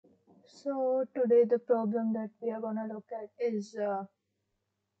So today the problem that we are gonna look at is a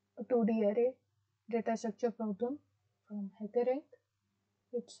 2D array data structure problem from HackerRank.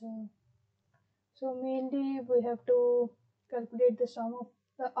 So mainly we have to calculate the sum of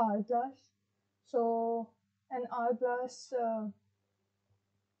the hourglass. So an hourglass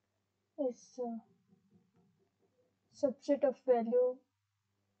is a subset of value,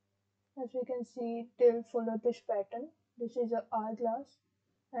 as we can see. They'll follow this pattern. This is a hourglass,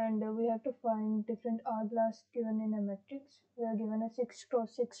 and we have to find different hourglass given in a matrix. We are given a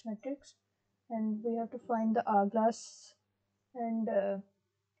 6x6 matrix, and we have to find the hourglass, and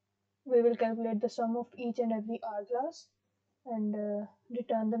we will calculate the sum of each and every hourglass and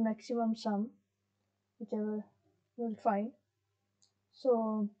return the maximum sum, whichever we'll find.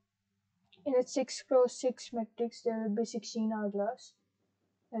 So in a 6x6 matrix there will be 16 hourglass,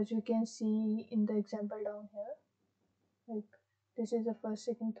 as you can see in the example down here. Like, this is the first,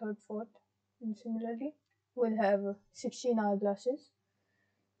 second, third, fourth, and similarly we'll have 16 hourglasses.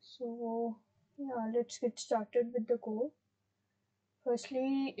 So yeah, let's get started with the code.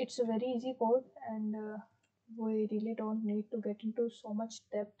 Firstly, it's a very easy code, and we really don't need to get into so much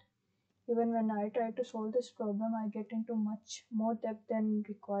depth. Even when I try to solve this problem, I get into much more depth than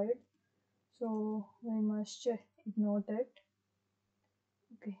required, so we must ignore that.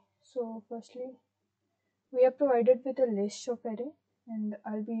 Okay, so firstly we are provided with a list of array, and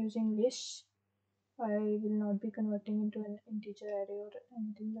I'll be using list. I will not be converting into an integer array or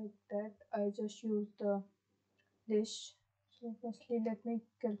anything like that. I just use the list. So firstly let me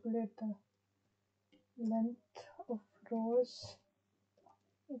calculate the length of rows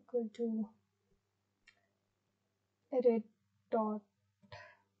equal to array dot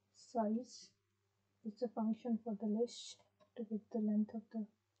size. It's a function for the list to get the length of the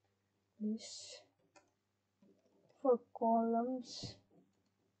list. For columns,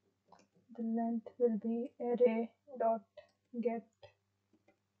 the length will be array dot get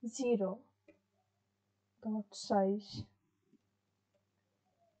 0 dot size.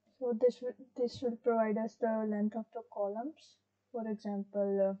 So this will provide us the length of the columns. For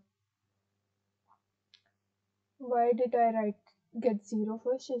example, why did I write get 0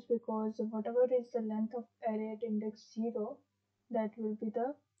 first? Is because whatever is the length of array at index 0, that will be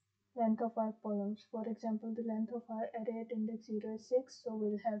the length of our columns. For example, the length of our array at index 0 is 6, so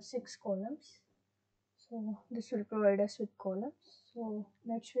we'll have 6 columns. So this will provide us with columns. So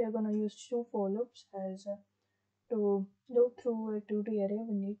next we are going to use two for loops. As to loop through a 2D array,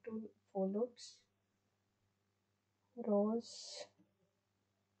 we need two for loops. Rows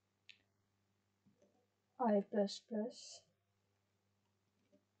I plus plus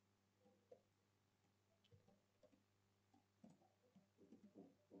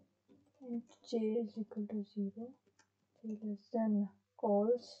and j is equal to 0, j less than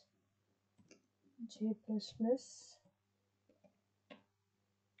calls j plus plus.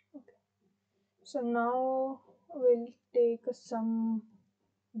 Okay, so now we'll take a sum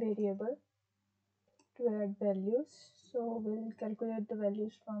variable to add values. So we'll calculate the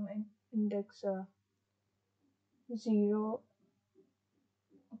values from index 0.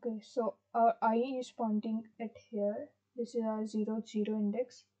 Okay, so our I is pointing at here. This is our 0 0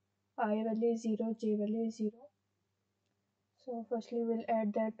 index. I value is 0, j value is 0. So firstly we'll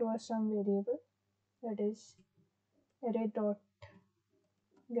add that to a sum variable, that is array dot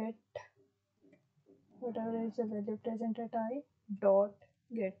get whatever is the value present at I dot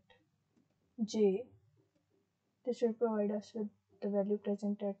get j. This will provide us with the value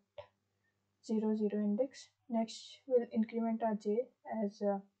present at 0 0 index. Next we'll increment our j, as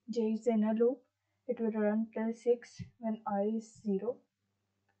j is in a loop. It will run till 6 when I is 0.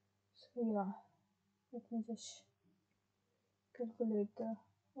 So yeah, let me just calculate the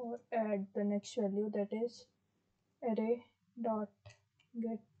or add the next value, that is array dot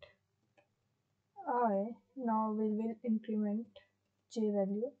get I. Now we will increment j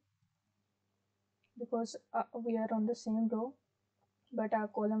value, because we are on the same row but our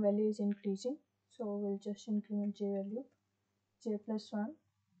column value is increasing, so we'll just increment j value, j plus 1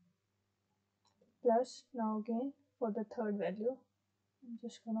 plus. Now again for the third value, I'm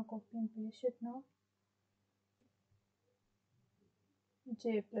just gonna copy and paste it now,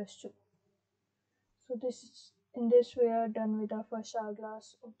 j plus 2. So in this we are done with our first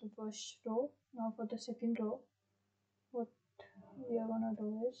hourglass of the first row. Now for the second row, what we are gonna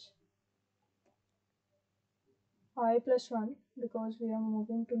do is I plus 1, because we are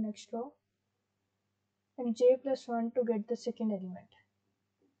moving to next row, and j plus 1 to get the second element.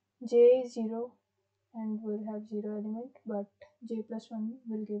 J is 0 and we'll have 0 element, but j plus 1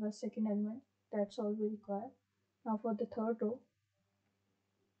 will give us second element. That's all we require. Now for the third row,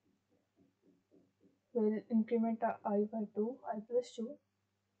 we'll increment I by 2, I plus 2,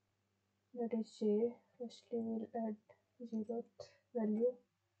 that is j. Firstly, we'll add 0th value.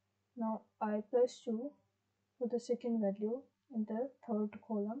 Now I plus 2 for the second value in the third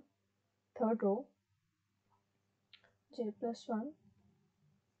column, third row, j plus 1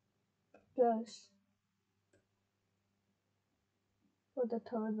 plus for the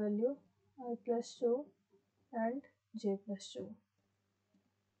third value I plus 2 and j plus 2.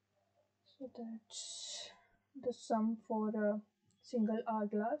 So that's the sum for a single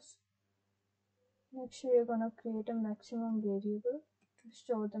hourglass. Next we are gonna create a maximum variable to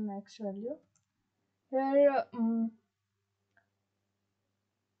store the max value. Here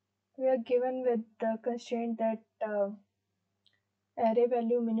we are given with the constraint that array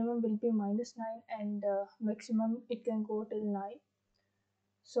value minimum will be -9 and maximum it can go till 9.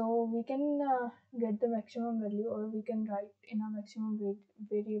 So we can get the maximum value, or we can write in a maximum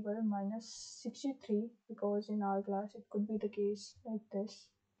variable -63, because in our class it could be the case like this.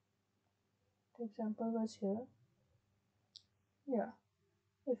 The example was here. Yeah,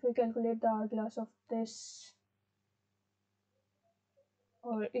 if we calculate the hourglass of this,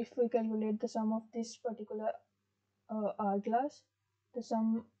 or if we calculate the sum of this particular hourglass,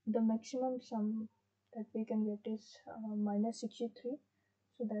 the maximum sum that we can get is -63.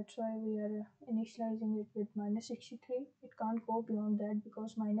 So that's why we are initializing it with -63. It can't go beyond that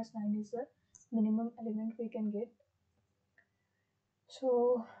because -9 is the minimum element we can get.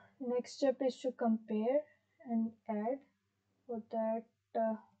 So next step is to compare and add. For that,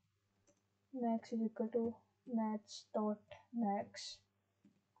 max is equal to maths.max.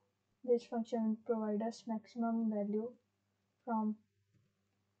 This function will provide us maximum value from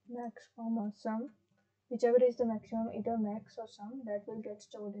max comma sum. Whichever is the maximum, either max or sum, that will get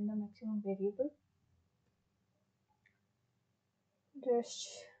stored in the maximum variable.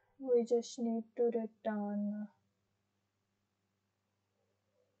 We just need to return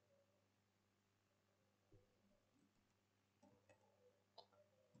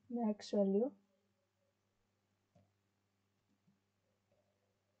max value.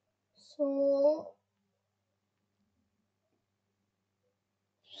 So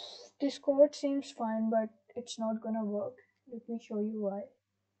this code seems fine, but it's not gonna work. Let me show you why.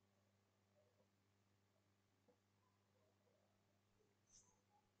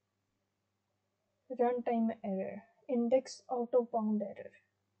 Runtime error, index out of bound error.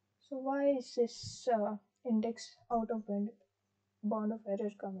 So why is this index out of bound of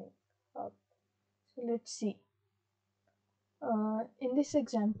error coming up? So let's see. In this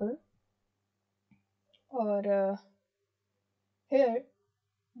example, or here,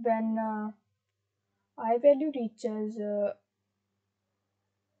 when I value reaches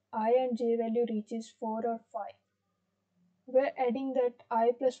I and j value reaches 4 or 5, we're adding that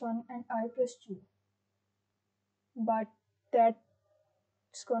I plus 1 and I plus 2, but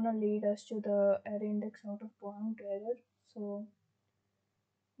that's gonna lead us to the array index out of bound error. So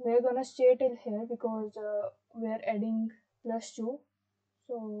we're gonna stay till here because we're adding +2.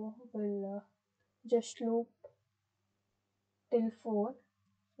 So we'll just loop till 4.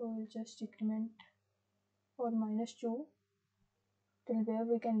 So we'll just decrement or -2 till where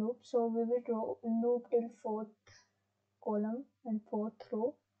we can loop. So we will loop till 4th column and 4th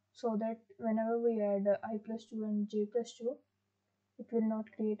row, so that whenever we add I plus 2 and j plus 2, it will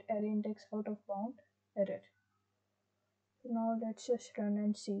not create array index out of bound error. So now let's just run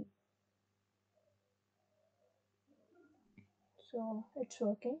and see. So it's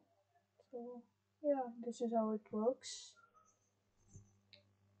working. So yeah, this is how it works.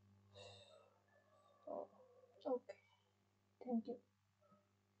 So, okay, thank you.